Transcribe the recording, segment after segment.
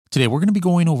Today, we're going to be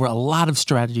going over a lot of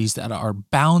strategies that are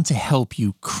bound to help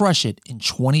you crush it in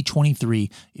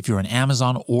 2023 if you're an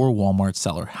Amazon or Walmart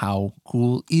seller. How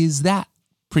cool is that?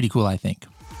 Pretty cool, I think.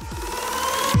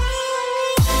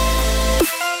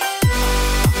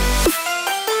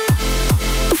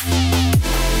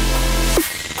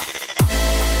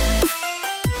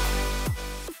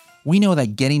 We know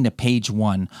that getting to page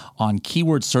 1 on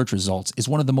keyword search results is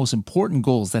one of the most important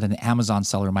goals that an Amazon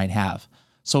seller might have.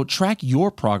 So track your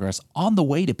progress on the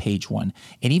way to page 1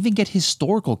 and even get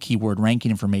historical keyword ranking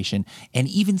information and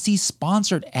even see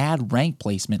sponsored ad rank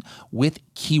placement with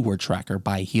Keyword Tracker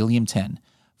by Helium 10.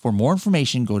 For more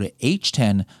information, go to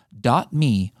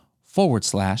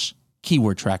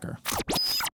h10.me/keyword tracker.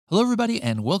 Hello, everybody,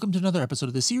 and welcome to another episode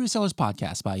of the Serious Sellers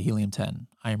Podcast by Helium 10.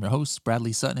 I am your host,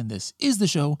 Bradley Sutton, and this is the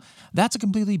show that's a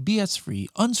completely BS-free,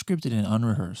 unscripted, and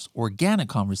unrehearsed, organic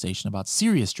conversation about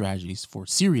serious strategies for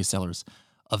serious sellers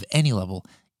of any level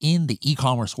in the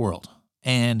e-commerce world.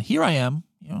 And here I am,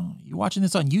 you're watching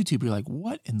this on YouTube, you're like,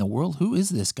 what in the world? Who is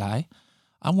this guy?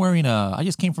 I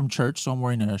just came from church, so I'm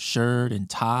wearing a shirt and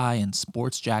tie and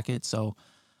sports jacket. So,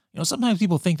 sometimes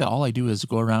people think that all I do is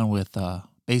go around with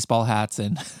baseball hats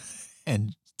and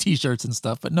and t-shirts and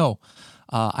stuff, but no,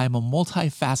 I'm a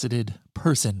multifaceted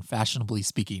person, fashionably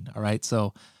speaking. All right.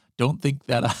 So don't think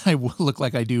that I look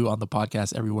like I do on the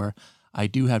podcast everywhere. I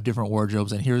do have different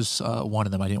wardrobes, and here's one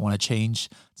of them I didn't want to change.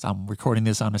 So I'm recording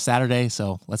this on a Saturday,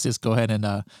 so let's just go ahead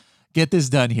and get this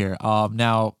done here.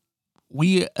 Now,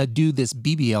 we do this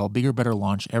BBL, Bigger, Better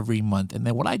launch every month, and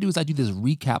then what I do is I do this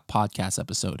recap podcast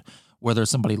episode. Whether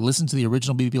somebody listens to the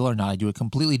original BBL or not, I do it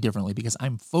completely differently because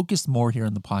I'm focused more here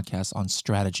in the podcast on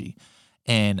strategy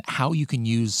and how you can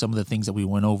use some of the things that we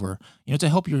went over, to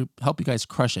help you guys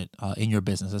crush it in your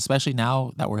business, especially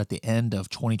now that we're at the end of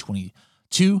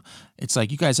 2022. It's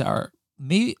like you guys are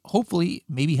hopefully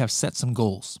have set some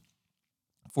goals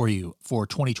for you for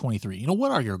 2023.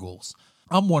 What are your goals?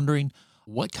 I'm wondering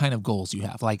what kind of goals you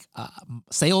have. Like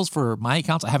sales for my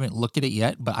accounts, I haven't looked at it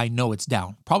yet, but I know it's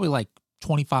down. Probably like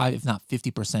 25, if not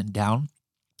 50% down.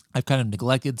 I've kind of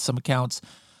neglected some accounts.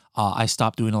 I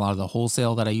stopped doing a lot of the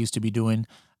wholesale that I used to be doing.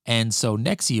 And so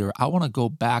next year, I want to go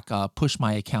back, push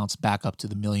my accounts back up to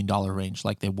the $1 million range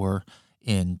like they were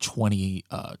in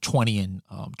 2020 and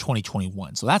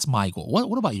 2021. So that's my goal.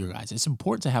 What about you guys? It's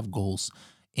important to have goals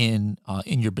in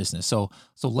your business. So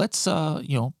let's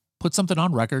put something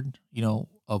on record,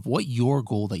 of what your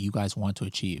goal that you guys want to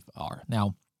achieve are.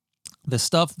 Now, the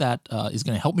stuff that is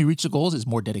going to help me reach the goals is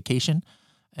more dedication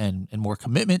and more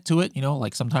commitment to it.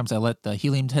 Like sometimes I let the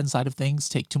Helium 10 side of things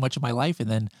take too much of my life, and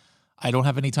then I don't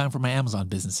have any time for my Amazon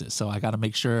businesses. So I got to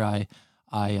make sure I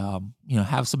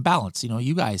have some balance.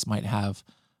 You guys might have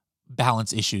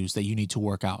balance issues that you need to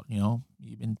work out.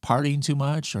 You've been partying too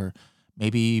much, or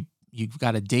maybe you've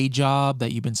got a day job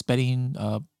that you've been spending,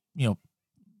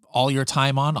 all your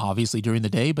time on, obviously during the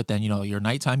day, but then, your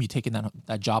nighttime, you're taking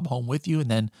that job home with you, and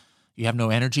then you have no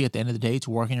energy at the end of the day to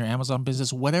work in your Amazon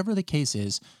business. Whatever the case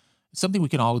is, something we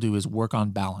can all do is work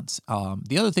on balance.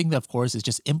 The other thing, of course, is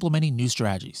just implementing new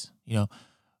strategies. You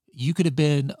could have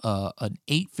been an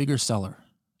 8-figure seller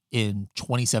in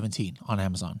 2017 on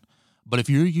Amazon. But if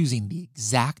you're using the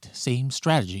exact same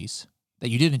strategies that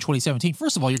you did in 2017,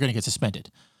 first of all, you're going to get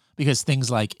suspended because things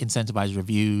like incentivized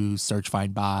reviews, search,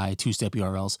 find, buy, 2-step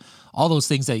URLs, all those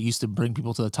things that used to bring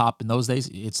people to the top in those days,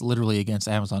 it's literally against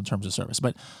Amazon terms of service.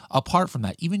 But apart from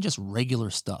that, even just regular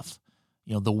stuff,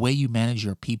 the way you manage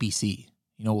your PPC,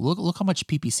 look how much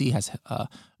PPC has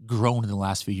grown in the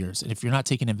last few years. And if you're not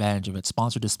taking advantage of it,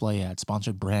 sponsored display ads,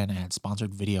 sponsored brand ads,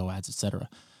 sponsored video ads, etc.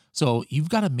 So you've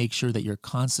got to make sure that you're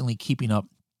constantly keeping up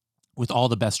with all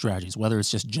the best strategies, whether it's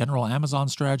just general Amazon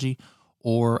strategy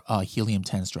or Helium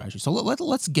 10 strategy. So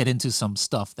let's get into some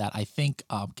stuff that I think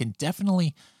can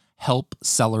definitely help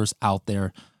sellers out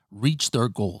there reach their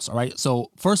goals. All right.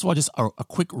 So first of all, just a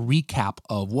quick recap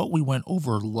of what we went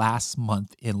over last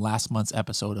month in last month's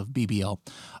episode of BBL.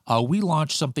 We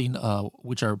launched something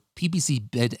which are PPC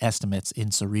bid estimates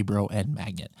in Cerebro and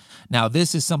Magnet. Now,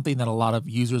 this is something that a lot of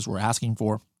users were asking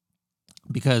for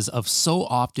because of so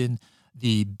often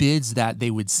the bids that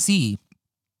they would see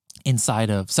inside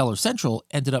of Seller Central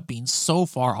ended up being so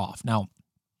far off. Now,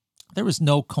 there was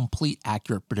no complete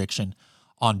accurate prediction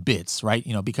on bids, right?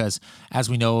 Because as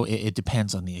we know, it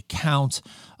depends on the account.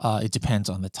 It depends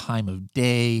on the time of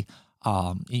day.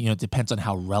 It depends on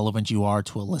how relevant you are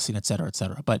to a listing, et cetera, et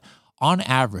cetera. But on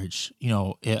average,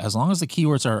 as long as the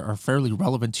keywords are fairly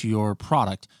relevant to your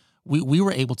product, we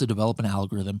were able to develop an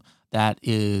algorithm that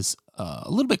is a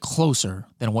little bit closer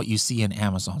than what you see in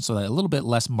Amazon, so that a little bit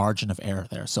less margin of error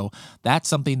there. So that's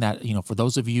something that, for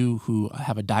those of you who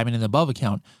have a diamond and above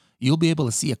account, you'll be able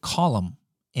to see a column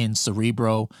in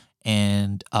Cerebro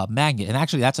and Magnet. And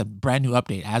actually, that's a brand new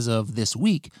update. As of this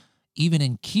week, even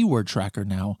in Keyword Tracker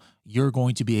now, you're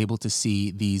going to be able to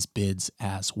see these bids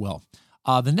as well.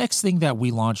 The next thing that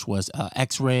we launched was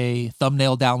X-Ray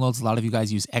thumbnail downloads. A lot of you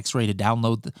guys use X-Ray to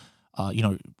download,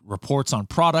 reports on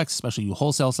products, especially you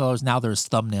wholesale sellers. Now there's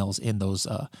thumbnails in those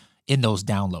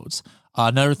downloads.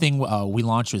 Another thing we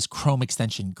launched was Chrome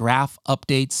extension graph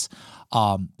updates.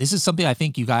 This is something I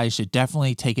think you guys should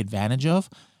definitely take advantage of.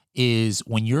 Is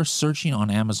when you're searching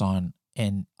on Amazon,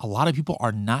 and a lot of people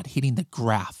are not hitting the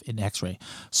graph in X-Ray.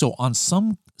 So on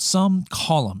some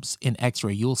columns in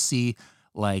X-Ray, you'll see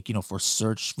for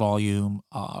search volume,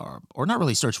 or not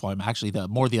really search volume, actually the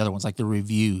other ones like the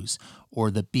reviews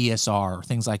or the BSR or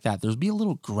things like that. There'll be a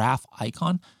little graph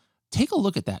icon. Take a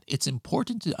look at that. It's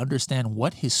important to understand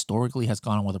what historically has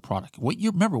gone on with a product.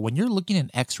 Remember, when you're looking at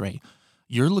X-Ray,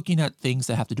 you're looking at things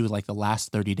that have to do with like the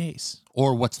last 30 days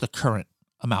or what's the current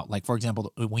amount. Like, for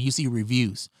example, when you see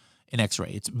reviews in X-Ray,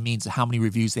 it means how many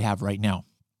reviews they have right now.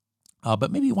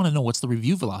 But maybe you want to know what's the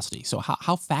review velocity. So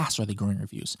how fast are they growing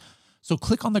reviews? So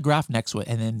click on the graph next to it,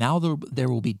 and then now there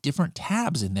will be different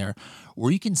tabs in there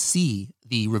where you can see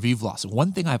the review velocity.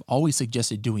 One thing I've always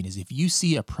suggested doing is if you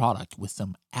see a product with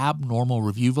some abnormal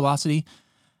review velocity,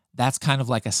 that's kind of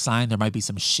like a sign there might be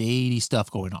some shady stuff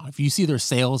going on. If you see their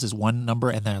sales is one number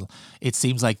and then it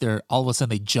seems like they're all of a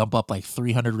sudden they jump up like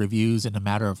 300 reviews in a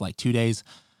matter of like 2 days,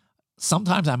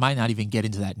 sometimes I might not even get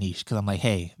into that niche because I'm like,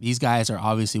 hey, these guys are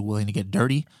obviously willing to get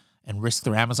dirty and risk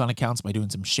their Amazon accounts by doing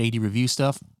some shady review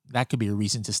stuff. That could be a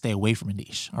reason to stay away from a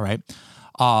niche, all right?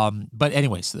 But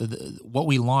anyways, what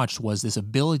we launched was this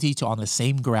ability to, on the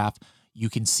same graph, you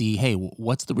can see, hey,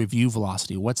 what's the review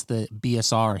velocity? What's the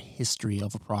BSR history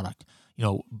of a product?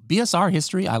 BSR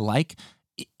history, I like.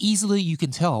 Easily you can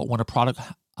tell when a product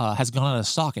has gone out of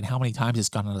stock and how many times it's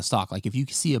gone out of stock. Like if you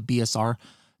see a BSR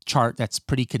chart that's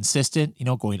pretty consistent,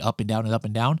 going up and down and up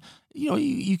and down,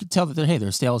 you can tell that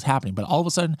their sale is happening. But all of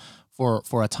a sudden,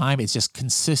 for a time, it's just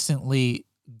consistently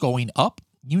going up.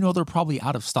 They're probably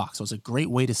out of stock. So it's a great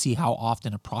way to see how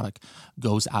often a product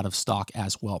goes out of stock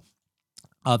as well.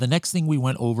 The next thing we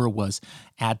went over was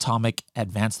Atomic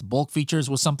Advanced Bulk Features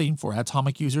was something for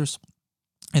Atomic users.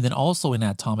 And then also in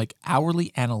Atomic,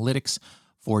 hourly analytics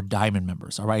for Diamond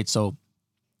members. All right. So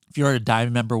if you're a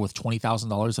Diamond member with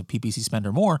 $20,000 of PPC spend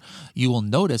or more, you will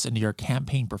notice in your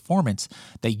campaign performance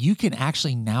that you can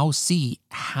actually now see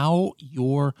how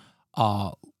your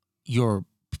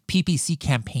PPC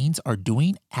campaigns are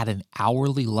doing at an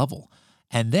hourly level.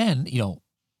 And then,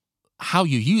 how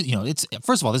you use, it's,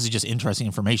 first of all, this is just interesting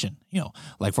information.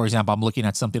 Like for example, I'm looking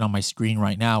at something on my screen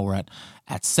right now where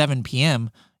at 7 p.m.,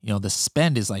 the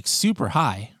spend is like super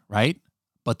high, right?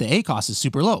 But the ACoS is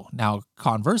super low. Now,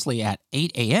 conversely, at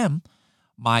 8 a.m.,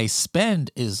 my spend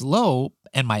is low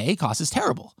and my ACoS is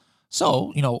terrible.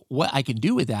 So, what I can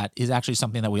do with that is actually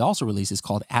something that we also release is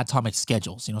called Atomic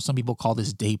Schedules. Some people call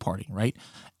this day parting, right?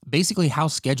 Basically, how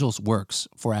Schedules works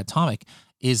for Atomic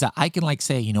is that I can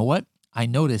say, you know what? I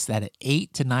noticed that at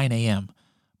 8 to 9 a.m.,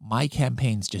 my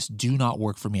campaigns just do not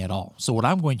work for me at all. So what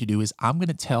I'm going to do is I'm going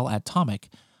to tell Atomic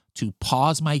to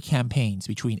pause my campaigns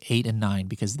between 8 and 9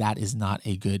 because that is not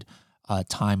a good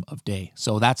time of day.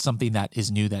 So that's something that is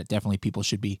new that definitely people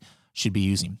should be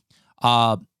using.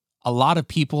 A lot of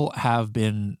people have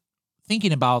been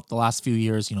thinking about the last few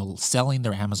years, selling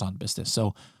their Amazon business.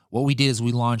 So what we did is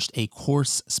we launched a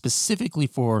course specifically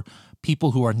for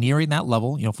people who are nearing that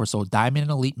level, for Diamond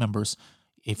and Elite members.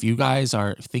 If you guys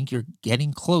think you're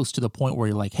getting close to the point where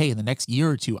you're like, hey, in the next year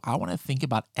or two, I want to think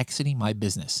about exiting my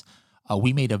business.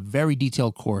 We made a very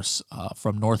detailed course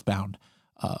from Northbound.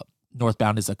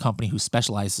 Northbound is a company who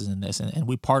specializes in this, and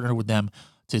we partnered with them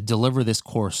to deliver this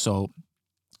course. So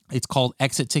it's called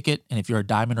Exit Ticket, and if you're a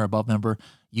Diamond or above member,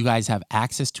 you guys have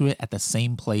access to it at the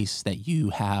same place that you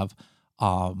have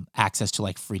access to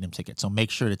like Freedom Ticket. So make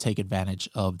sure to take advantage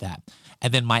of that.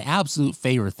 And then my absolute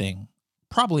favorite thing,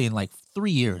 probably in like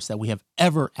 3 years that we have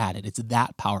ever added, it's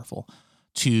that powerful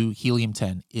to Helium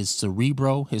 10, is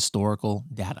Cerebro historical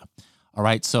data. All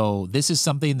right. So this is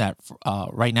something that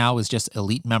right now is just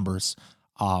elite members.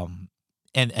 And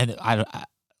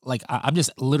I'm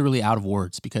just literally out of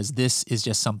words because this is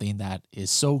just something that is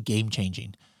so game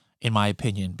changing in my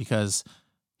opinion, because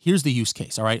here's the use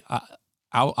case. All right.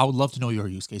 I would love to know your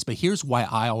use case, but here's why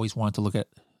I always wanted to look at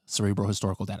Cerebro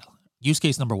historical data. Use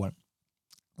case number one.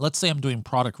 Let's say I'm doing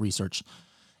product research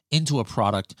into a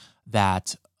product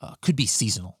that could be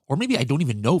seasonal, or maybe I don't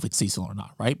even know if it's seasonal or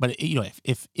not, right? But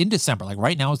if in December, like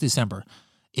right now is December,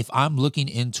 if I'm looking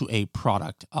into a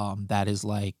product that is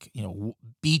like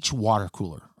beach water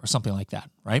cooler or something like that,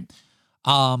 right?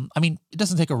 I mean, it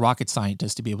doesn't take a rocket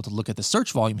scientist to be able to look at the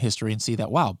search volume history and see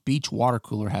that, wow, beach water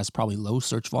cooler has probably low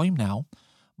search volume now,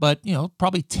 but,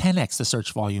 probably 10x the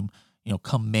search volume,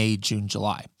 come May, June,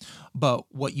 July. But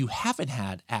what you haven't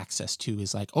had access to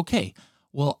is like, okay,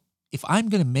 well, if I'm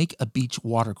going to make a beach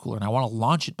water cooler and I want to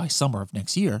launch it by summer of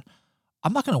next year,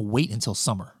 I'm not going to wait until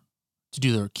summer to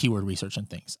do their keyword research and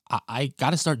things. I got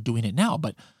to start doing it now.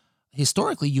 But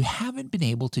historically, you haven't been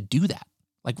able to do that.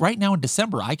 Like right now in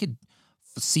December, I could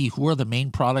see who are the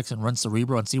main products and run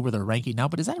Cerebro and see where they're ranking now.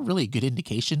 But is that really a good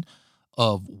indication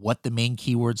of what the main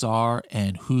keywords are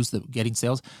and who's getting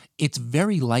sales? It's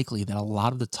very likely that a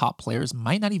lot of the top players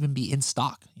might not even be in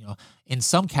stock. In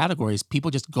some categories,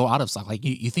 people just go out of stock. Like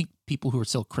you think people who are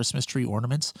still Christmas tree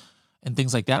ornaments and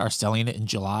things like that are selling it in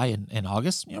July and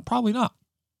August? Probably not.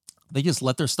 They just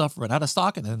let their stuff run out of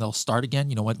stock and then they'll start again,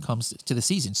 when it comes to the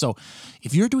season. So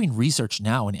if you're doing research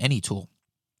now in any tool,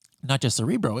 not just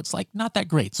Cerebro, it's like not that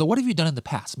great. So what have you done in the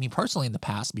past? I mean, personally in the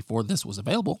past, before this was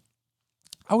available,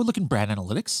 I would look in brand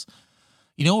analytics.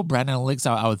 Brand analytics,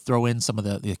 I would throw in some of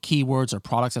the keywords or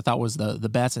products I thought was the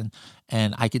best,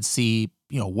 and I could see,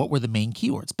 what were the main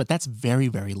keywords. But that's very,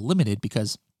 very limited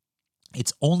because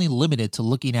it's only limited to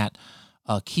looking at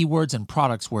keywords and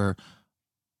products where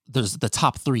there's the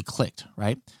top 3 clicked,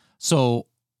 right? So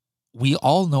we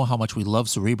all know how much we love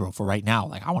Cerebro for right now.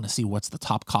 Like I want to see what's the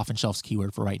top coffin shelves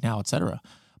keyword for right now, etc.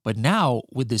 But now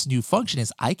with this new function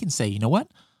is I can say, you know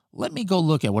what? Let me go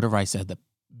look at whatever I said, the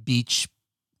beach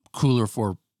cooler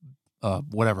for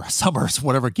whatever, summers,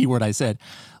 whatever keyword I said.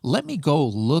 Let me go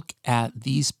look at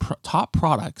these top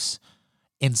products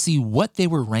and see what they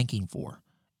were ranking for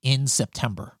in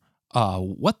September,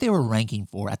 what they were ranking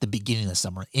for at the beginning of the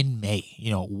summer, in May,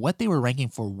 what they were ranking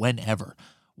for whenever,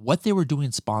 what they were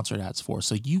doing sponsored ads for.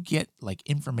 So you get like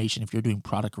information if you're doing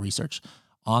product research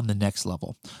on the next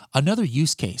level. Another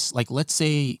use case, like let's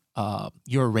say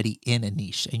you're already in a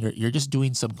niche and you're just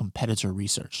doing some competitor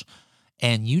research,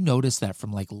 and you notice that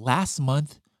from like last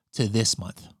month to this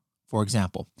month, for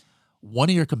example, one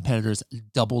of your competitors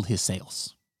doubled his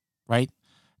sales, right?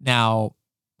 Now,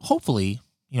 hopefully,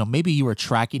 maybe you were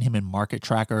tracking him in Market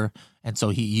Tracker, and so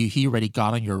he already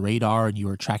got on your radar, and you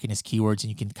were tracking his keywords, and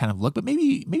you can kind of look. But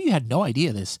maybe you had no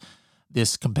idea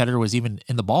this competitor was even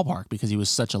in the ballpark because he was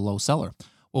such a low seller.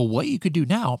 Well, what you could do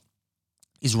now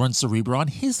is run Cerebro on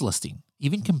his listing,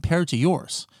 even compared to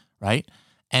yours, right?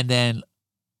 And then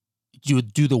you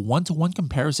would do the one-to-one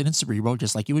comparison in Cerebro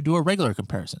just like you would do a regular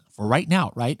comparison for right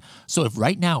now, right? So if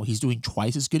right now he's doing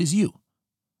twice as good as you,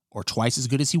 or twice as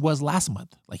good as he was last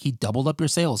month, like he doubled up your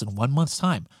sales in 1 month's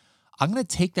time, I'm going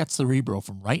to take that Cerebro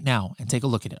from right now and take a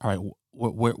look at it. All right,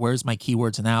 where's my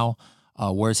keywords now?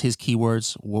 Where's his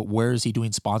keywords? Where is he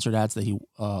doing sponsored ads that he,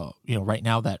 right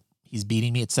now that he's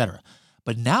beating me, etc.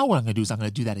 But now what I'm going to do is I'm going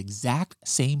to do that exact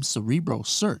same Cerebro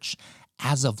search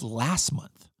as of last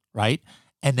month, right?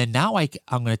 And then now I'm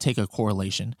going to take a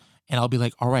correlation and I'll be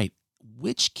like, all right,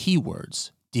 which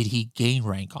keywords did he gain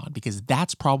rank on? Because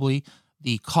that's probably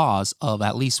the cause of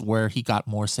at least where he got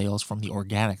more sales from the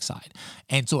organic side.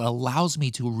 And so it allows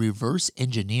me to reverse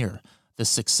engineer the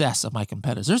success of my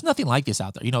competitors. There's nothing like this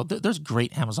out there. There's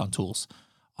great Amazon tools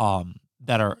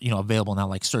that are, available now,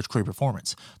 like Search Query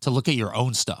Performance, to look at your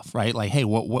own stuff, right? Like, hey,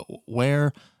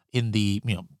 where in the,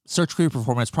 Search Query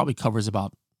Performance probably covers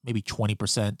about maybe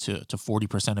 20% to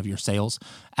 40% of your sales.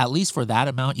 At least for that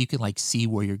amount, you can like see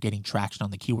where you're getting traction on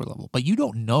the keyword level, but you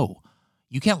don't know.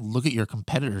 You can't look at your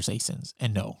competitors' ASINs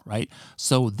and know, right?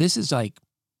 So this is a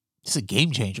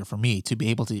game changer for me to be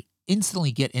able to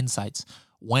instantly get insights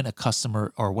when a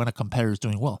customer or when a competitor is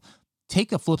doing well.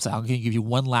 Take the flip side. I'm going to give you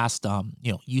one last,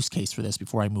 use case for this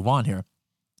before I move on here.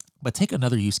 But take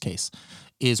another use case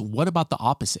is, what about the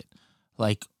opposite?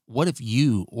 Like, what if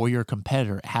you or your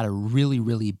competitor had a really,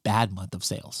 really bad month of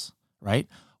sales, right?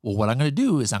 Well, what I'm going to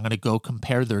do is I'm going to go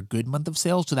compare their good month of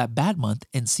sales to that bad month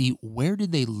and see where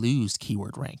did they lose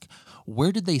keyword rank?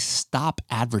 Where did they stop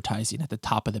advertising at the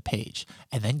top of the page?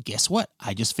 And then guess what?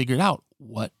 I just figured out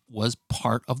what was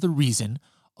part of the reason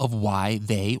of why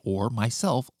they or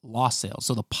myself lost sales.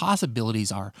 So the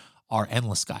possibilities are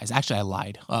endless, guys. Actually, I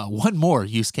lied. One more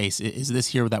use case is this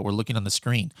here that we're looking on the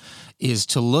screen, is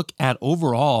to look at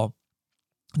overall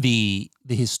the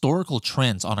historical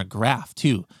trends on a graph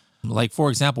too. Like, for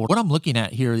example, what I'm looking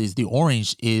at here is the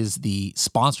orange is the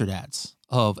sponsored ads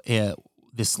of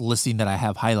this listing that I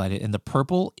have highlighted, and the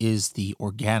purple is the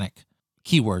organic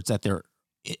keywords that they're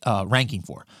ranking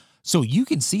for. So you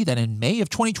can see that in May of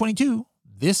 2022,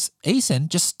 this ASIN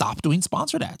just stopped doing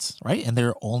sponsored ads, right? And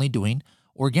they're only doing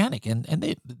organic, and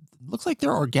it looks like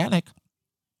their organic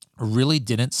really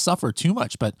didn't suffer too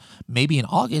much, but maybe in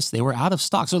August they were out of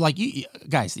stock. So like you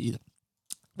guys,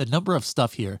 the number of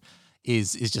stuff here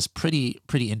is just pretty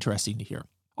interesting to hear.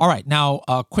 All right, now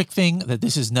a quick thing that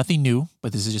this is nothing new,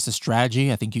 but this is just a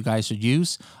strategy I think you guys should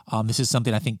use. This is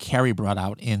something I think Carrie brought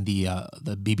out in the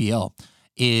BBL,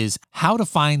 is how to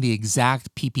find the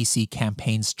exact PPC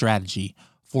campaign strategy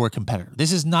for a competitor.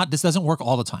 This doesn't work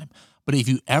all the time, but if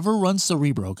you ever run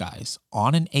Cerebro, guys,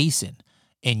 on an ASIN,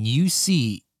 and you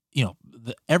see,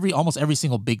 almost every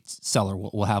single big seller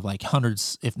will have like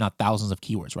hundreds, if not thousands, of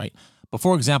keywords, right? But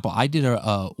for example, I did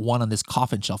a one on this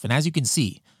coffin shelf, and as you can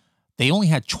see, they only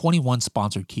had 21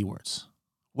 sponsored keywords.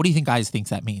 What do you think guys think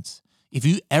that means? If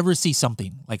you ever see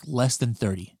something like less than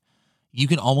 30, you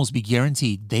can almost be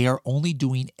guaranteed they are only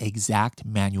doing exact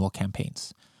manual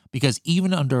campaigns. Because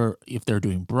even if they're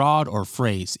doing broad or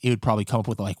phrase, it would probably come up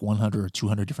with like 100 or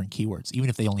 200 different keywords, even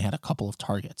if they only had a couple of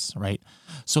targets, right?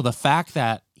 So the fact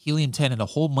that Helium 10 in a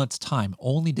whole month's time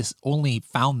only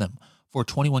found them for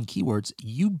 21 keywords,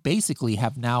 you basically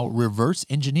have now reverse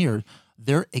engineered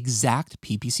their exact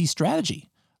PPC strategy.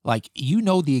 Like,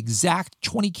 the exact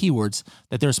 20 keywords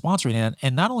that they're sponsoring.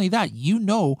 And not only that,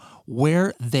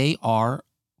 where they are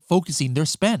focusing their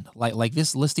spend. Like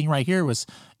this listing right here is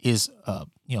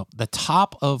the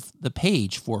top of the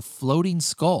page for floating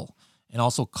skull and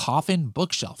also coffin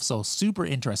bookshelf. So super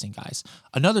interesting, guys.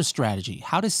 Another strategy,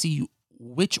 how to see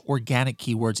which organic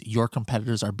keywords your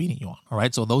competitors are beating you on. All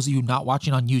right. So those of you not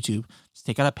watching on YouTube, just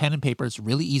take out a pen and paper. It's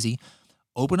really easy.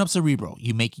 Open up Cerebro.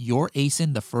 You make your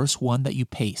ASIN the first one that you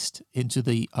paste into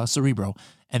the Cerebro,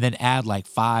 and then add like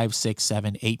 5, 6,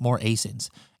 7, 8 more ASINs.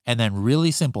 And then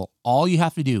really simple, all you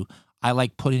have to do, I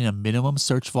like putting a minimum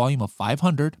search volume of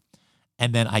 500,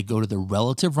 and then I go to the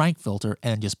relative rank filter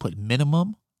and just put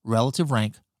minimum relative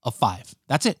rank of 5.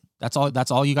 That's it. That's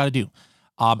all you got to do.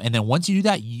 And then once you do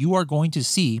that, you are going to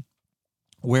see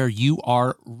where you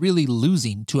are really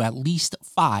losing to at least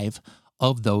 5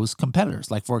 of those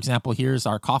competitors. Like, for example, here's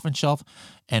our coffin shelf,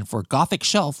 and for Gothic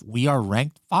shelf, we are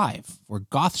ranked 5. For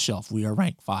Goth shelf, we are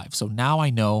ranked 5. So now I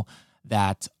know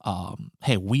that,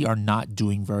 hey, we are not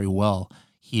doing very well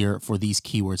here for these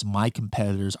keywords. My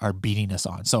competitors are beating us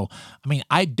on. So, I mean,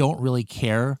 I don't really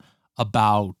care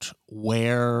about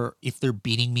if they're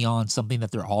beating me on something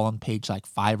that they're all on page like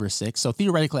 5 or 6. So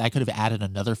theoretically, I could have added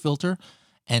another filter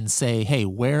and say, hey,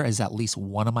 where is at least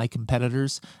one of my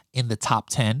competitors in the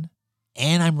top 10?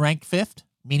 And I'm ranked 5th,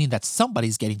 meaning that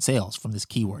somebody's getting sales from this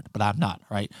keyword, but I'm not,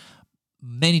 right?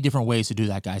 Many different ways to do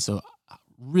that, guys. So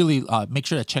really make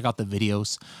sure to check out the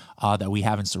videos that we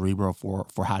have in Cerebro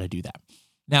for how to do that.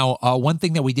 Now, one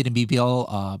thing that we did in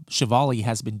BBL, Shivali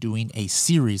has been doing a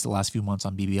series the last few months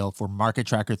on BBL for Market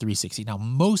Tracker 360. Now,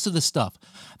 most of the stuff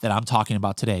that I'm talking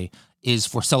about today is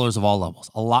for sellers of all levels.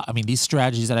 These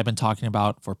strategies that I've been talking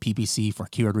about for PPC, for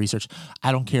keyword research,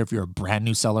 I don't care if you're a brand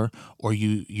new seller or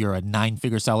you're a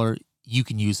 9-figure seller, you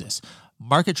can use this.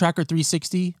 Market Tracker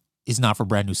 360 is not for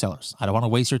brand new sellers. I don't want to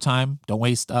waste your time. Don't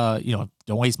waste my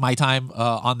time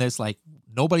on this. Like,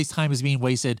 nobody's time is being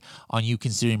wasted on you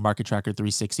considering Market Tracker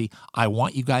 360. I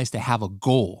want you guys to have a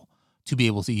goal to be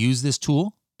able to use this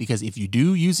tool, because if you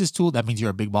do use this tool, that means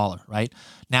you're a big baller, right?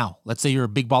 Now, let's say you're a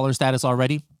big baller status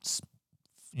already.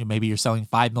 Maybe you're selling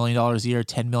 $5 million a year,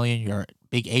 $10 million, you're a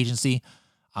big agency.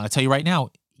 I'm going to tell you right now,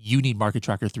 you need Market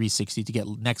Tracker 360 to get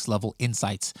next level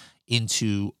insights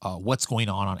into what's going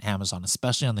on Amazon,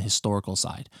 especially on the historical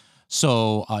side.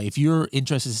 So if you're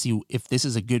interested to see if this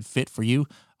is a good fit for you,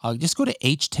 just go to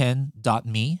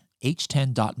h10.me,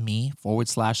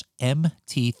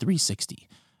 h10.me/MT360.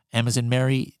 M as in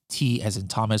Mary, T as in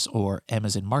Thomas, or M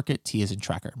as in Market, T as in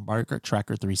Tracker. Market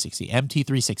Tracker 360,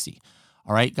 MT360.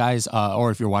 All right, guys,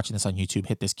 or if you're watching this on YouTube,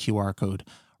 hit this QR code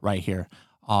right here.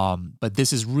 But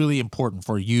this is really important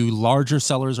for you larger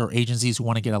sellers or agencies who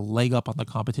want to get a leg up on the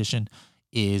competition,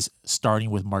 is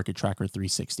starting with Market Tracker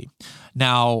 360.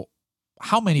 Now,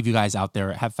 how many of you guys out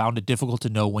there have found it difficult to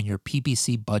know when your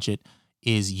PPC budget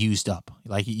is used up?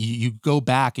 Like, you go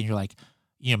back and you're like,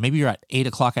 maybe you're at 8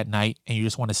 o'clock at night and you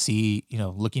just want to see,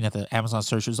 looking at the Amazon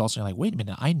search results, and you're like, wait a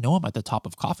minute, I know I'm at the top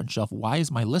of coffin shelf. Why is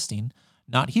my listing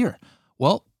not here?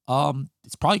 Well,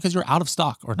 it's probably because you're out of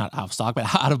stock, or not out of stock, but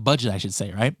out of budget, I should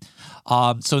say, right?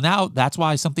 So now that's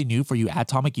why something new for you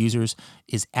Adtomic users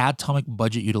is Adtomic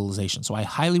budget utilization. So I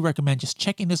highly recommend just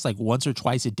checking this like once or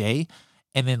twice a day,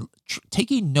 and then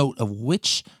taking note of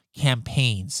which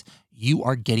campaigns you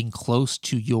are getting close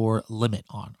to your limit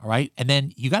on, all right? And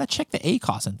then you got to check the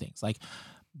ACoS and things. Like,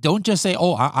 don't just say,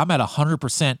 oh, I'm at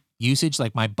 100%, usage,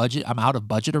 like my budget, I'm out of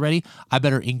budget already. I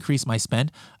better increase my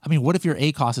spend. I mean, what if your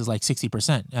ACOS is like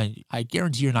 60%? I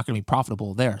guarantee you're not going to be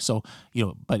profitable there. So,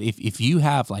 but if you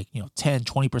have like, 10,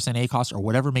 20% ACOS or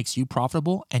whatever makes you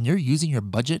profitable and you're using your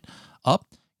budget up,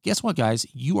 guess what, guys?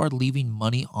 You are leaving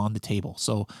money on the table.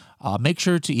 So make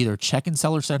sure to either check in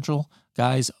Seller Central,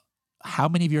 guys, how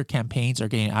many of your campaigns are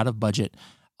getting out of budget,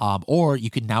 or you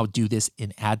can now do this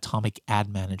in Adtomic Ad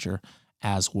Manager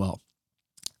as well.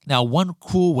 Now, one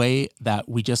cool way that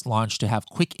we just launched to have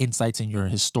quick insights in your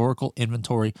historical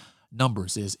inventory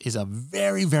numbers is a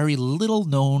very, very little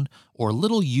known or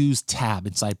little used tab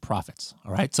inside Profits.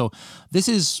 All right. So this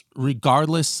is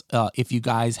regardless if you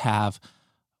guys have,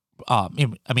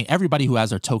 everybody who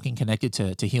has their token connected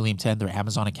to Helium 10, their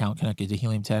Amazon account connected to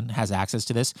Helium 10 has access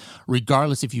to this,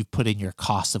 regardless if you've put in your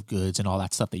cost of goods and all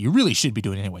that stuff that you really should be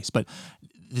doing anyways. But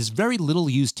this very little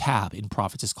used tab in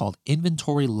Profits is called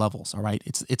Inventory Levels, all right?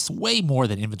 It's way more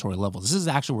than Inventory Levels. This is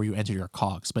actually where you enter your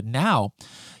COGS. But now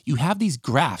you have these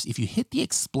graphs. If you hit the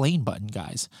Explain button,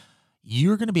 guys,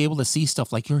 you're going to be able to see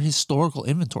stuff like your historical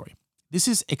inventory. This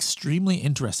is extremely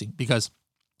interesting because,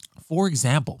 for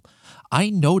example, I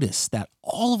noticed that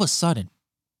all of a sudden,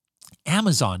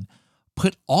 Amazon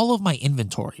put all of my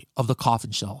inventory of the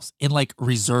coffin shelves in like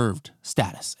reserved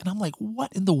status. And I'm like,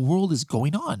 what in the world is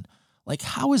going on? Like,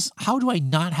 how do I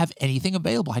not have anything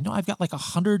available? I know I've got like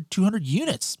 100, 200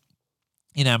 units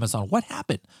in Amazon. What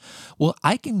happened? Well,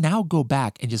 I can now go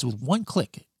back and just with one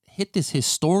click, hit this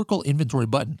historical inventory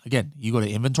button. Again, you go to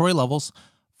Inventory Levels,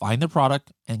 find the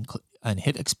product and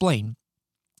hit Explain.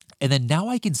 And then now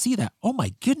I can see that, oh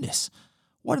my goodness,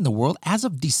 what in the world? As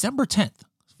of December 10th,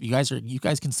 you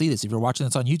guys can see this if you're watching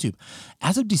this on YouTube.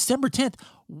 As of December 10th,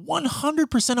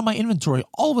 100% of my inventory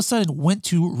all of a sudden went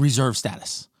to reserve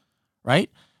status.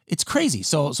 Right? It's crazy.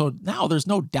 So now there's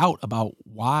no doubt about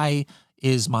why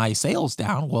is my sales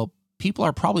down. Well, people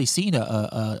are probably seeing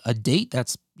a date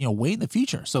that's way in the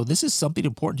future. So this is something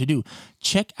important to do.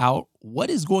 Check out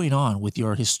what is going on with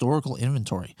your historical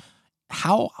inventory.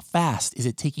 How fast is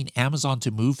it taking Amazon to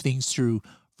move things through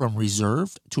from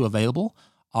reserved to available?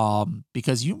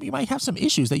 Because you might have some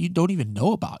issues that you don't even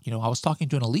know about. I was talking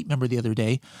to an Elite member the other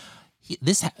day.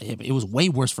 It was way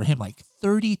worse for him. Like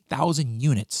 30,000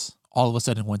 units all of a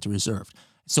sudden went to reserved.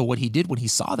 So what he did when he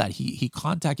saw that, he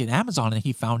contacted Amazon and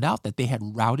he found out that they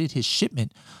had routed his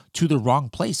shipment to the wrong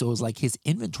place. So it was like his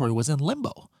inventory was in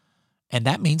limbo. And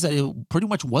that means that it pretty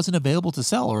much wasn't available to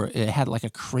sell, or it had like a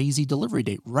crazy delivery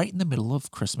date right in the middle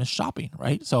of Christmas shopping,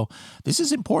 right? So this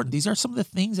is important. These are some of the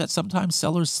things that sometimes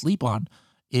sellers sleep on,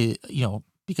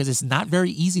 because it's not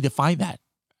very easy to find that.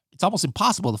 It's almost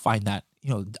impossible to find that,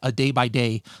 a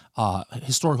day-by-day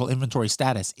historical inventory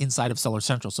status inside of Seller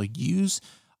Central. So use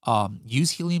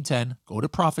Helium 10, go to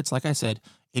Profits, like I said,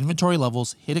 Inventory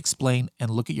Levels, hit Explain,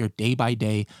 and look at your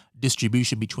day-by-day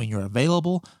distribution between your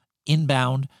available,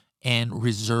 inbound, and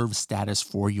reserve status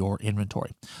for your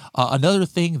inventory. Another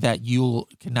thing that you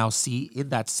can now see in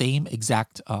that same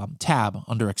exact tab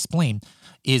under Explain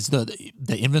is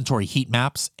the inventory heat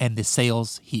maps and the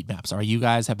sales heat maps. All right, you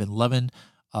guys have been loving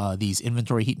these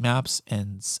inventory heat maps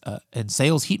and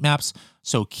sales heat maps,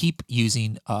 so keep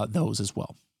using those as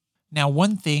well. Now,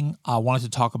 one thing I wanted to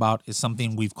talk about is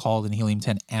something we've called in Helium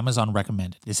 10 Amazon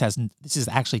Recommended. This is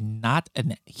actually not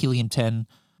an Helium 10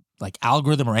 like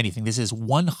algorithm or anything. This is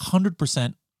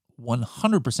 100%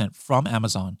 from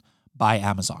Amazon by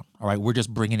Amazon. All right, we're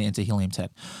just bringing it into Helium 10,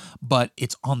 but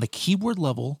it's on the keyword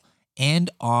level and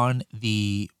on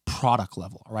the product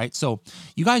level. All right, so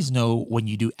you guys know when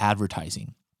you do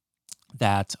advertising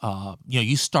that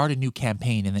you start a new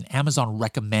campaign and then Amazon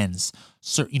recommends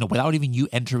without even you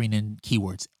entering in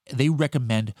keywords, they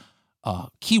recommend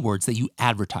keywords that you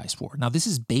advertise for. Now, this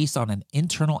is based on an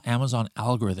internal Amazon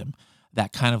algorithm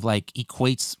that kind of like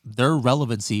equates their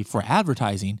relevancy for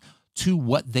advertising to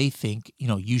what they think,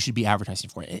 you should be advertising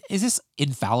for. Is this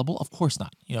infallible? Of course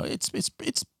not.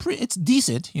 It's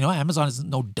decent. Amazon is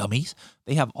no dummies.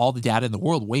 They have all the data in the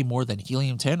world, way more than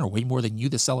Helium 10 or way more than you,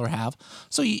 the seller, have.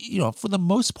 So, for the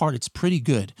most part, it's pretty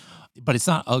good, but it's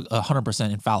not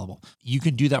 100% infallible. You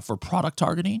can do that for product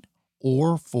targeting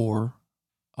or for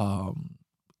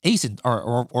ASIN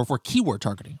or for keyword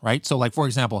targeting, right? So like, for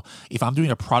example, if I'm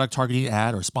doing a product targeting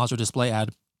ad or sponsored display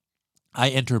ad, I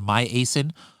enter my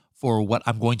ASIN for what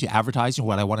I'm going to advertise and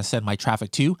what I want to send my traffic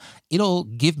to. It'll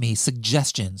give me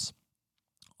suggestions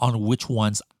on which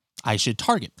ones I should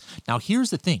target. Now, here's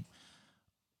the thing.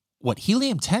 What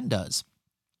Helium 10 does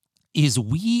is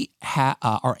we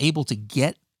are able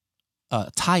to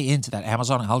tie into that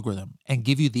Amazon algorithm and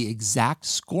give you the exact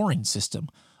scoring system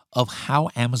of how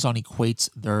Amazon equates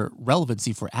their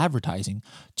relevancy for advertising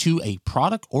to a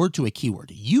product or to a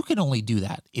keyword. You can only do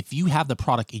that if you have the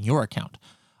product in your account.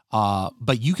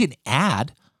 But you can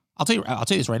add. I'll tell you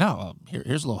this right now.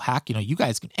 Here's a little hack. You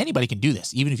guys anybody can do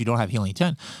this, even if you don't have Helium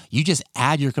 10. You just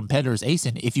add your competitor's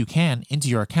ASIN, if you can, into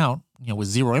your account, with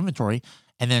zero inventory,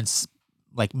 and then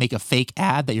like make a fake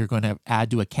ad that you're going to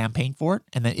add to a campaign for it,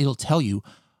 and then it'll tell you,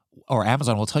 or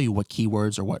Amazon will tell you what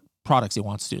keywords or what products it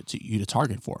wants you to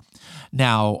target for.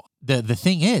 Now, the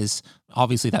thing is,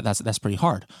 obviously that's pretty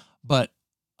hard, but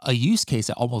a use case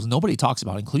that almost nobody talks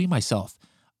about, including myself,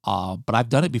 but I've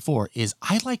done it before, is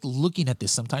I like looking at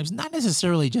this sometimes, not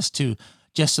necessarily just to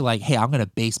like, hey, I'm going to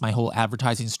base my whole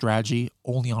advertising strategy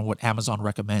only on what Amazon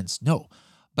recommends. No,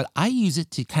 but I use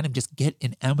it to kind of just get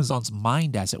in Amazon's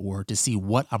mind, as it were, to see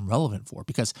what I'm relevant for.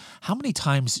 Because how many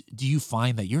times do you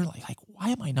find that you're like, why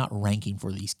am I not ranking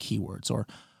for these keywords? Or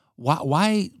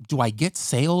why do I get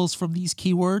sales from these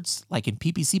keywords, like in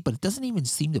PPC, but it doesn't even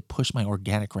seem to push my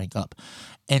organic rank up?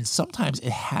 And sometimes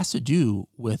it has to do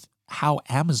with how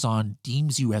Amazon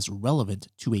deems you as relevant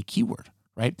to a keyword,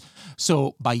 right?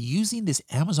 So by using this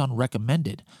Amazon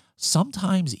recommended,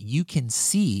 sometimes you can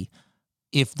see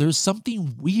if there's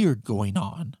something weird going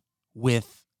on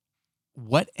with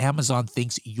what Amazon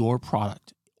thinks your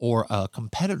product or a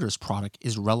competitor's product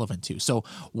is relevant to. So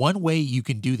one way you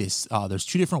can do this, there's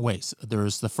two different ways.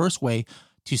 There's the first way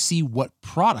to see what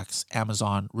products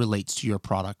Amazon relates to your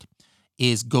product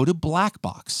is go to Black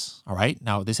Box. All right.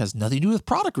 Now, this has nothing to do with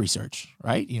product research,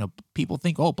 right? People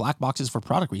think, oh, Black Box is for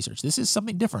product research. This is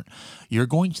something different. You're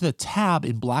going to the tab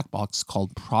in Black Box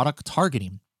called product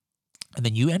targeting, and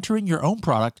then you enter in your own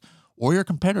product or your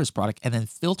competitor's product and then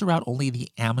filter out only the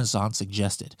Amazon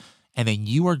suggested. And then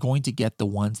you are going to get the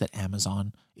ones that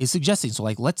Amazon is suggesting. So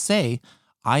like, let's say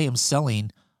I am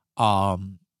selling, I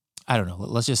don't know,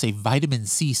 let's just say vitamin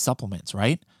C supplements,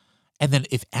 right? And then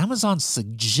if Amazon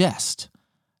suggests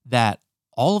that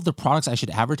all of the products I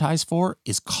should advertise for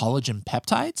is collagen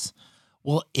peptides,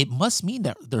 well, it must mean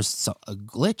that there's a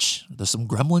glitch, there's some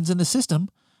gremlins in the system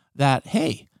that,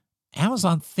 hey,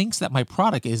 Amazon thinks that my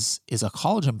product is a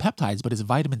collagen peptides, but it's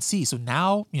vitamin C. So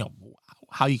now,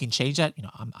 how you can change that,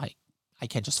 I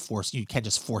can't just force, you can't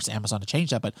just force Amazon to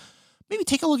change that, but maybe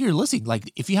take a look at your listing.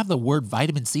 Like if you have the word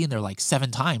vitamin C in there like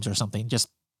 7 times or something, just,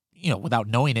 without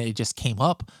knowing it, it just came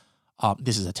up.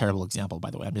 This is a terrible example,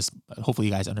 by the way. Hopefully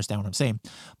you guys understand what I'm saying.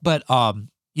 But,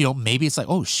 maybe it's like,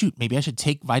 oh, shoot, maybe I should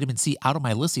take vitamin C out of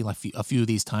my listing like a few of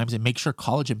these times and make sure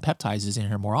collagen peptides is in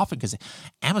here more often, because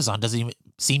Amazon doesn't even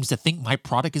seems to think my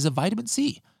product is a vitamin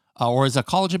C or is a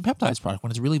collagen peptides product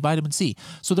when it's really vitamin C.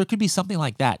 So there could be something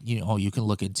like that, you can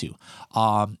look into.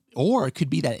 Or it could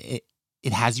be that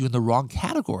it has you in the wrong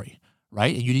category,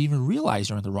 right? And you didn't even realize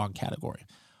you're in the wrong category.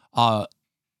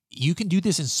 You can do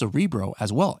this in Cerebro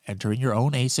as well. Enter in your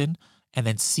own ASIN and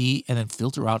then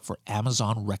filter out for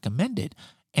Amazon recommended.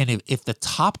 And if the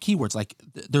top keywords, like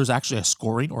there's actually a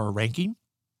scoring or a ranking,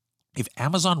 if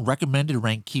Amazon recommended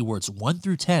rank keywords 1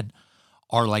 through 10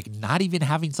 are like not even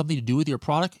having something to do with your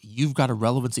product, you've got a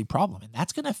relevancy problem. And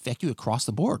that's going to affect you across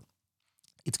the board.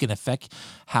 It's going to affect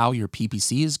how your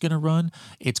PPC is going to run.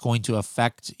 It's going to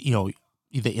affect,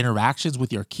 the interactions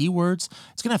with your keywords.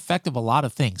 It's going to affect a lot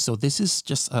of things. So this is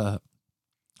just a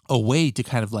way to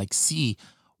kind of like see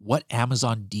what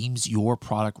Amazon deems your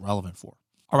product relevant for.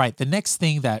 All right. The next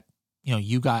thing that,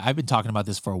 you guys, I've been talking about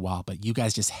this for a while, but you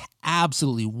guys just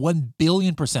absolutely 1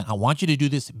 billion%. I want you to do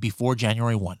this before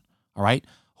January 1. All right.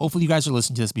 Hopefully you guys are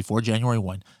listening to this before January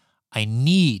 1. I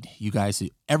need you guys to,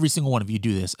 every single one of you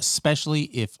do this, especially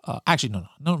if,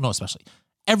 especially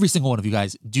every single one of you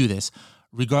guys do this,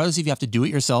 regardless if you have to do it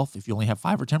yourself, if you only have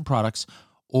 5 or 10 products,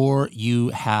 or you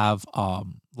have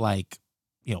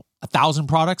 1,000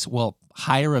 products, well,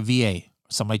 hire a VA,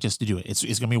 somebody just to do it. It's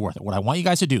going to be worth it. What I want you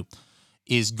guys to do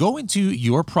is go into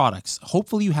your products.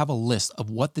 Hopefully you have a list of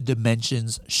what the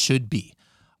dimensions should be.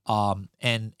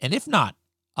 And if not,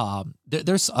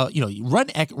 there's run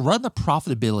the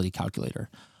profitability calculator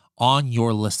on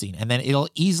your listing, and then it'll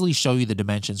easily show you the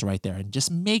dimensions right there, and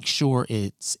just make sure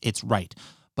it's right.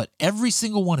 But every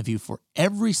single one of you, for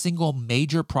every single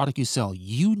major product you sell,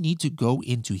 you need to go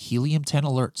into Helium 10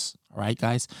 alerts. All right,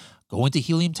 guys, go into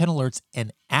Helium 10 alerts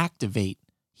and activate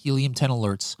Helium 10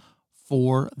 alerts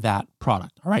for that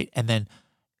product. All right. And then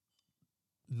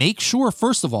make sure,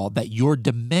 first of all, that your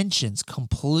dimensions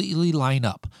completely line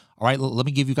up. All right. Let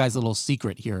me give you guys a little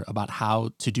secret here about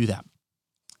how to do that.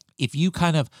 If you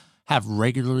kind of have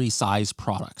regularly sized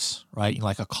products, right,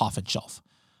 like a coffin shelf,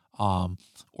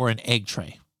 or an egg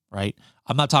tray, right?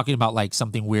 I'm not talking about like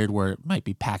something weird where it might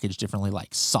be packaged differently,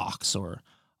 like socks or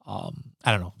I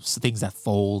don't know, things that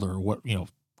fold or what,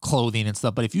 clothing and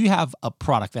stuff. But if you have a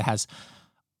product that has,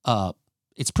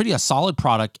 it's pretty a solid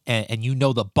product and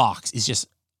the box is just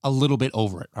a little bit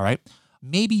over it. All right.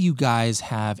 Maybe you guys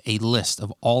have a list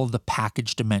of all of the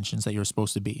package dimensions that you're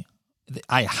supposed to be.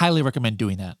 I highly recommend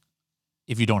doing that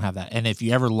if you don't have that. And if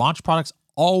you ever launch products,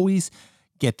 always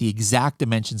get the exact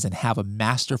dimensions and have a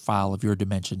master file of your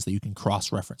dimensions that you can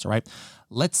cross-reference, all right?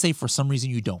 Let's say for some reason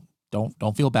you don't.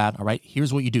 Don't feel bad, all right?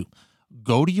 Here's what you do.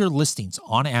 Go to your listings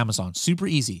on Amazon, super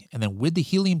easy. And then with the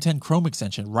Helium 10 Chrome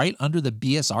extension, right under the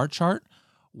BSR chart,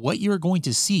 what you're going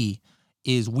to see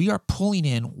is we are pulling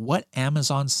in what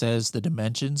Amazon says the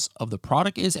dimensions of the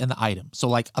product is and the item. So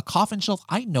like a coffin shelf,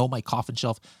 I know my coffin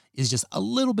shelf is just a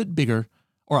little bit bigger,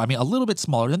 a little bit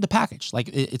smaller than the package. Like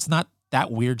it's not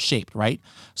that weird shaped, right?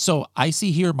 So I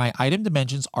see here my item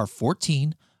dimensions are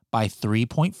 14 by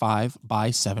 3.5 by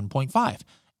 7.5.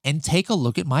 And take a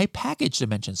look at my package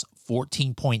dimensions,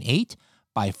 14.8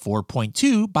 by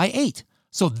 4.2 by 8.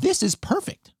 So this is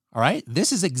perfect, all right?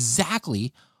 This is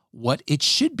exactly what it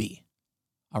should be,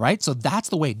 all right? So that's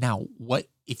the way. Now, what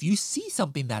if you see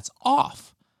something that's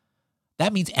off?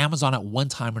 That means Amazon at one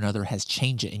time or another has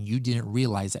changed it and you didn't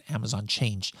realize that Amazon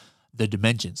changed the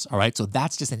dimensions, all right? So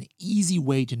that's just an easy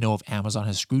way to know if Amazon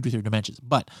has screwed with your dimensions.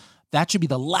 But that should be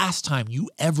the last time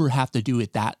you ever have to do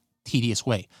it that tedious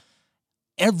way.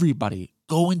 Everybody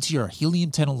go into your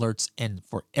Helium 10 alerts, and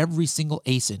for every single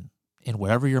ASIN in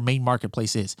wherever your main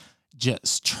marketplace is,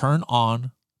 just turn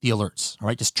on the alerts, all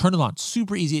right? Just turn it on.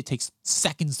 Super easy. It takes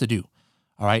seconds to do,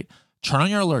 all right? Turn on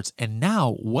your alerts. And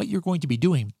now what you're going to be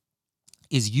doing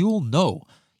is you'll know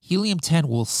Helium 10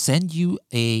 will send you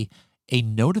a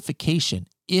notification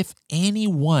if any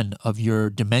one of your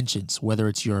dimensions, whether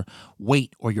it's your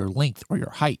weight or your length or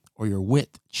your height or your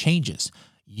width changes,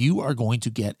 you are going to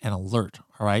get an alert,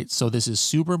 all right? So this is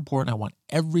super important. I want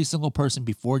every single person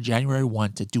before January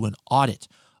 1 to do an audit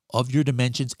of your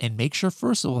dimensions and make sure,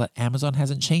 first of all, that Amazon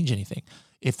hasn't changed anything.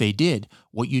 If they did,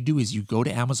 what you do is you go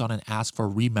to Amazon and ask for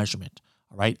remeasurement,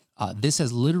 all right? This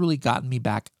has literally gotten me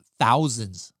back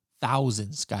thousands,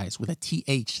 guys, with a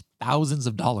TH, thousands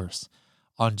of dollars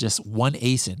on just one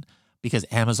ASIN because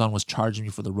Amazon was charging me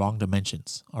for the wrong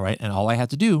dimensions, all right? And all I had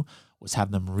to do was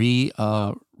have them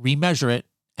remeasure it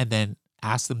and then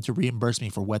ask them to reimburse me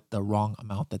for what the wrong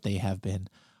amount that they have been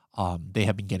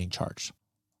getting charged.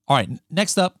 All right,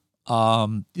 next up,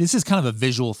 this is kind of a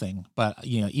visual thing, but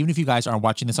even if you guys aren't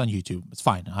watching this on YouTube, it's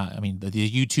fine. I mean, the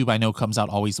YouTube I know comes out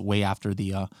always way after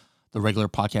the regular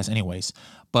podcast, anyways.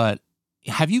 But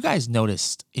have you guys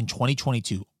noticed in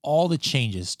 2022 all the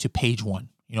changes to page one?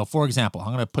 For example, I'm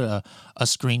going to put a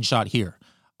screenshot here.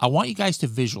 I want you guys to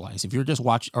visualize. If you're just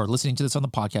watching or listening to this on the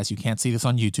podcast, you can't see this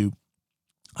on YouTube.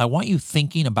 I want you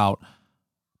thinking about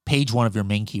page one of your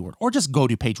main keyword, or just go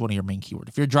to page one of your main keyword.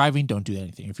 If you're driving, don't do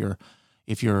anything. If you're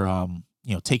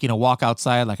taking a walk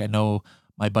outside, like I know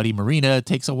my buddy Marina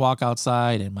takes a walk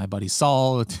outside, and my buddy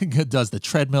Saul does the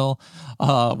treadmill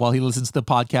while he listens to the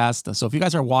podcast. So if you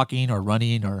guys are walking or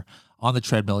running or on the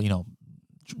treadmill,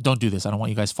 don't do this. I don't want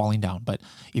you guys falling down. But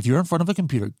if you're in front of a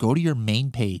computer, go to your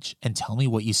main page and tell me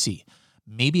what you see.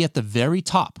 Maybe at the very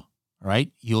top, right,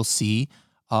 you'll see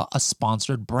a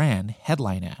sponsored brand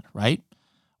headline ad, right?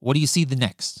 What do you see the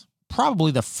next?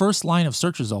 Probably the first line of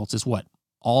search results is what?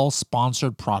 All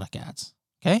sponsored product ads,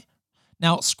 okay?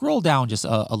 Now scroll down just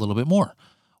a little bit more.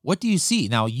 What do you see?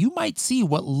 Now you might see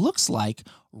what looks like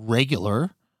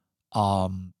regular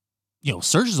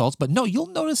search results, but no, you'll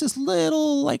notice this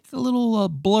little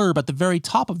blurb at the very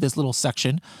top of this little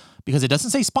section because it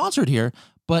doesn't say sponsored here,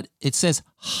 but it says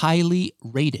highly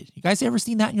rated. You guys ever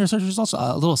seen that in your search results?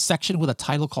 A little section with a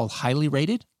title called highly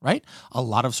rated, right? A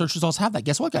lot of search results have that.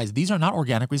 Guess what, guys? These are not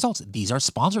organic results. These are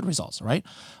sponsored results, right?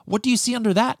 What do you see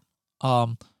under that? A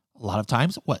lot of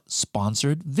times, what?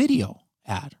 Sponsored video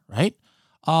ad, right?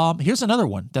 Here's another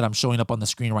one that I'm showing up on the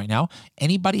screen right now.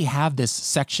 Anybody have this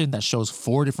section that shows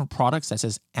 4 different products that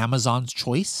says Amazon's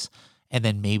Choice? And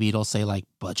then maybe it'll say like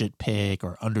budget pick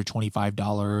or under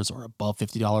 $25 or above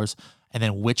 $50. And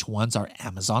then which ones are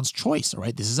Amazon's Choice, all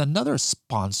right? This is another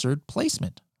sponsored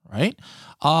placement, right?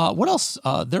 What else?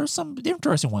 There are some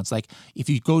interesting ones. Like if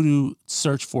you go to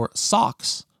search for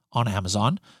socks on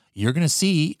Amazon, you're going to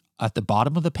see at the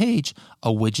bottom of the page a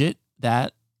widget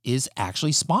that is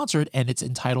actually sponsored, and it's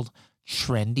entitled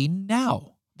Trending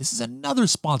Now. This is another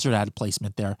sponsored ad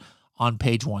placement there on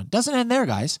page one. Doesn't end there,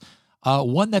 guys.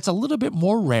 One that's a little bit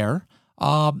more rare,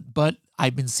 but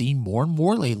I've been seeing more and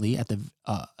more lately at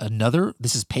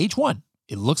this is page one.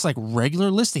 It looks like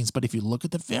regular listings, but if you look at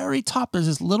the very top, there's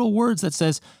this little words that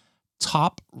says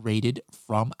top rated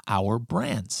from our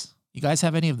brands. You guys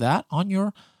have any of that on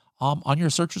your on your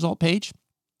search result page.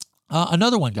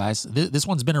 Another one, guys, this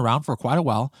one's been around for quite a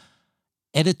while.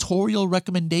 Editorial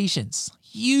recommendations,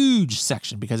 huge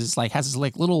section because it's like has this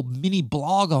like little mini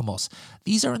blog almost.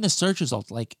 These are in the search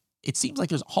results. Like it seems like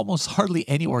there's almost hardly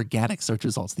any organic search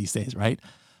results these days, right?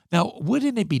 Now,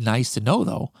 wouldn't it be nice to know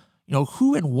though,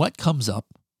 who and what comes up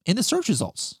in the search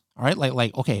results? All right,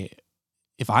 like okay,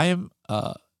 if I have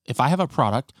a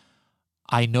product,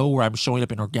 I know where I'm showing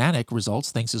up in organic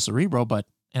results thanks to Cerebro,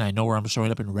 and I know where I'm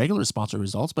showing up in regular sponsored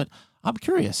results, but I'm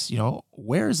curious,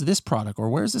 where is this product or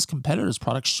where is this competitor's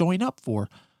product showing up for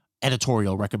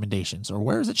editorial recommendations, or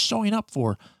where is it showing up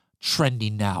for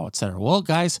trending now, etc. Well,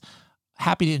 guys,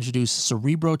 happy to introduce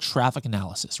Cerebro Traffic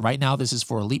Analysis. Right now, this is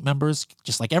for Elite members.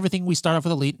 Just like everything we start off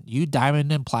with Elite, you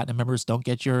Diamond and Platinum members don't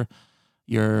get your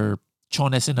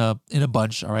chones in a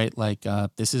bunch. All right, like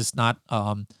this is not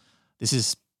this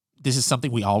is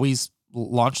something we always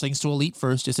launch things to Elite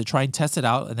first, just to try and test it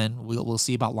out, and then we'll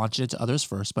see about launching it to others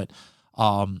first. But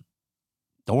don't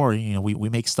worry, we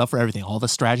make stuff for everything. All the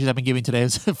strategies I've been giving today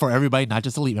is for everybody, not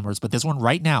just Elite members. But this one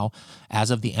right now, as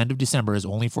of the end of December, is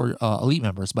only for Elite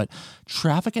members. But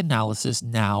traffic analysis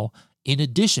now, in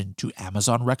addition to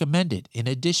Amazon recommended, in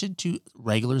addition to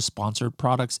regular sponsored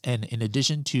products, and in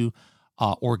addition to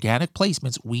organic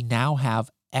placements, we now have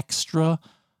extra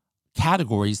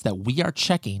categories that we are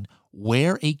checking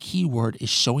where a keyword is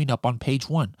showing up on page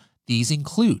 1. These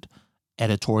include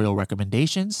editorial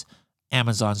recommendations,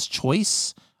 Amazon's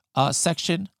choice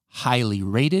section, highly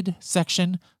rated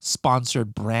section,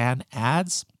 sponsored brand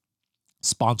ads,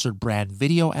 sponsored brand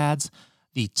video ads,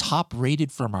 the top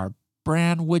rated from our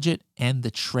brand widget, and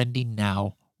the trending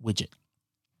now widget.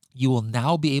 You will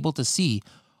now be able to see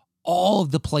all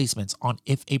of the placements on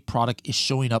if a product is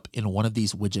showing up in one of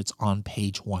these widgets on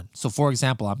page 1. So for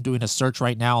example, I'm doing a search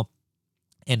right now,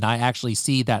 and I actually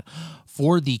see that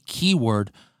for the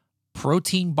keyword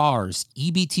protein bars,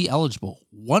 EBT eligible,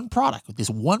 this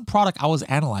one product I was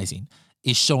analyzing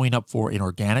is showing up for in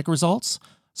organic results,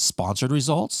 sponsored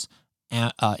results.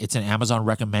 It's an Amazon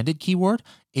recommended keyword.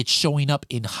 It's showing up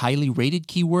in highly rated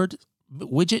keyword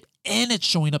widget, and it's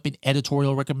showing up in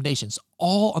editorial recommendations,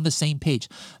 all on the same page.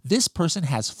 This person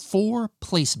has 4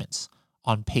 placements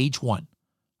on page 1.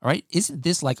 All right, isn't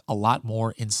this like a lot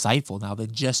more insightful now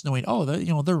than just knowing,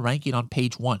 they're ranking on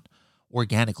page 1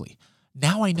 organically?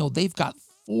 Now I know they've got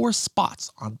 4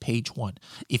 spots on page 1.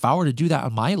 If I were to do that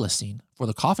on my listing for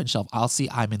the coffin shelf, I'll see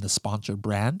I'm in the sponsored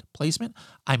brand placement,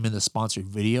 I'm in the sponsored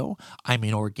video, I'm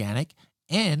in organic,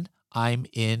 and I'm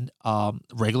in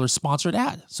regular sponsored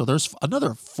ad. So there's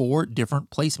another 4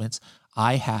 different placements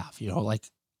I have.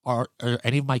 Are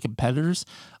any of my competitors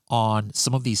on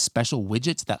some of these special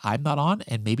widgets that I'm not on?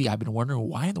 And maybe I've been wondering,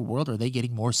 why in the world are they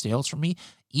getting more sales from me,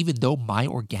 even though my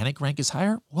organic rank is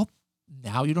higher? Well,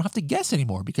 now you don't have to guess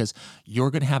anymore because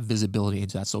you're going to have visibility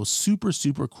into that. So super,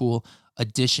 super cool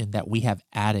addition that we have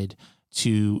added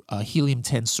to Helium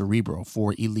 10 Cerebro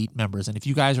for Elite members. And if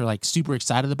you guys are like super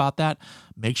excited about that,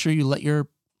 make sure you let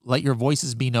your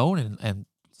voices be known and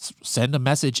send a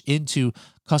message into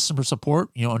customer support,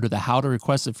 under the how to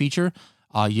request a feature.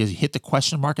 You hit the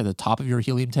question mark at the top of your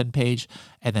Helium 10 page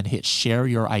and then hit share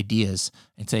your ideas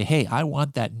and say, hey, I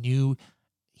want that new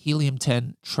Helium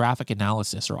 10 traffic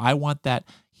analysis, or I want that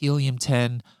Helium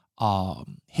 10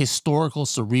 historical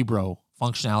Cerebro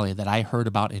functionality that I heard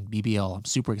about in BBL. I'm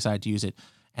super excited to use it.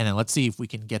 And then let's see if we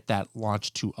can get that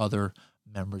launched to other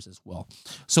members as well.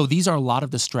 So these are a lot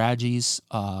of the strategies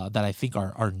that I think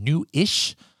are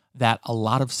new-ish that a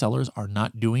lot of sellers are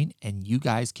not doing, and you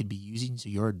guys can be using to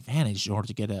your advantage in order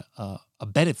to get a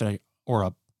benefit or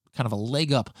a kind of a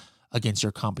leg up against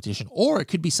your competition. Or it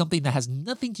could be something that has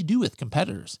nothing to do with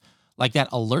competitors, like that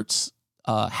alerts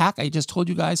hack I just told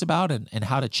you guys about and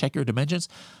how to check your dimensions.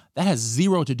 That has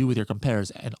zero to do with your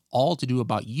competitors and all to do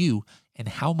about you and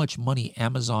how much money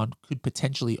Amazon could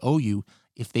potentially owe you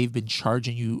if they've been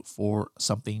charging you for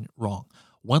something wrong.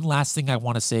 One last thing I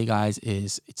want to say, guys,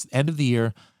 is it's the end of the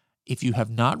year. If you have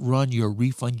not run your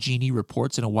Refund Genie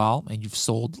reports in a while and you've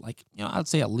sold I'd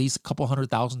say at least a couple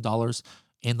 $100,000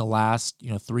 in the last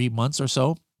 3 months or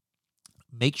so,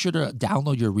 make sure to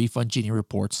download your Refund Genie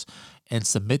reports and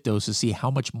submit those to see how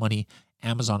much money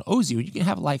Amazon owes you. You can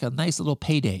have like a nice little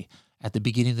payday at the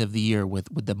beginning of the year with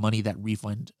the money that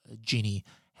Refund Genie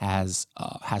has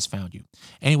found you.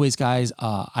 Anyways, guys,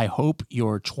 I hope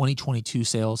your 2022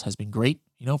 sales has been great.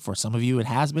 For some of you it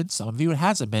has been, some of you it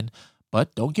hasn't been,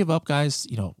 but don't give up, guys.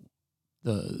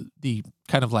 The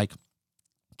kind of like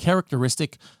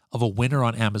characteristic of a winner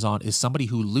on Amazon is somebody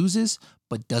who loses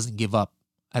but doesn't give up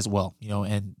as well,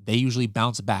 and they usually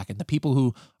bounce back. And the people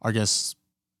who are just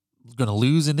going to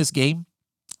lose in this game,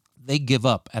 they give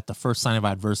up at the first sign of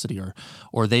adversity,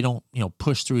 or they don't,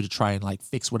 push through to try and like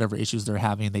fix whatever issues they're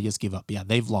having, and they just give up. Yeah,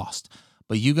 they've lost.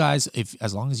 But you guys, if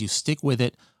as long as you stick with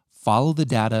it, follow the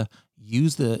data,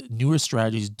 use the newer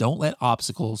strategies, don't let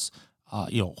obstacles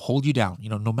hold you down.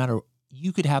 No matter,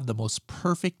 you could have the most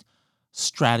perfect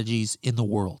strategies in the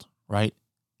world, right?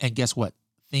 And guess what?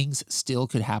 Things still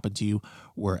could happen to you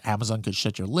where Amazon could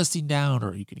shut your listing down,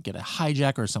 or you could get a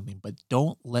hijack or something, but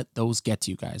don't let those get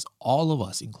to you guys. All of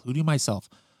us, including myself,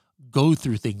 go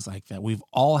through things like that. We've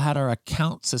all had our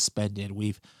account suspended.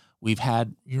 We've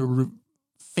had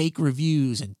fake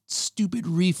reviews and stupid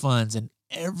refunds, and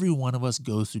every one of us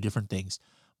goes through different things.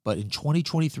 But in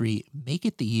 2023, make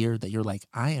it the year that you're like,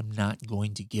 I am not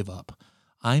going to give up.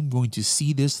 I'm going to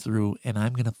see this through, and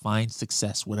I'm going to find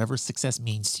success, whatever success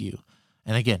means to you.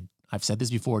 And again, I've said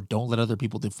this before, don't let other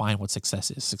people define what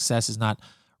success is. Success is not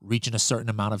reaching a certain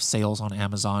amount of sales on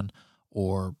Amazon,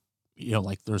 or,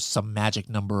 like there's some magic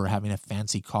number, or having a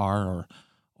fancy car,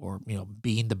 or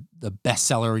being the best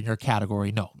seller in your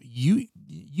category. No, you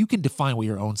can define what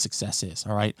your own success is,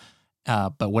 all right?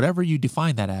 But whatever you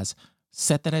define that as,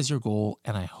 set that as your goal,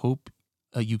 and I hope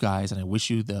you guys, and I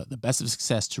wish you the best of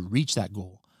success to reach that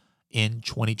goal in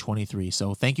 2023.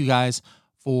 So thank you guys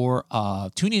for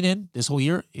tuning in this whole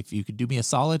year. If you could do me a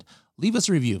solid, leave us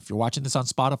a review. If you're watching this on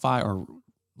Spotify or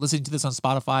listening to this on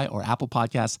Spotify or Apple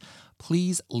Podcasts,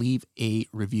 please leave a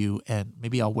review, and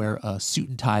maybe I'll wear a suit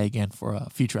and tie again for a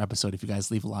future episode if you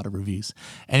guys leave a lot of reviews.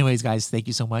 Anyways, guys, thank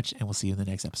you so much, and we'll see you in the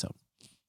next episode.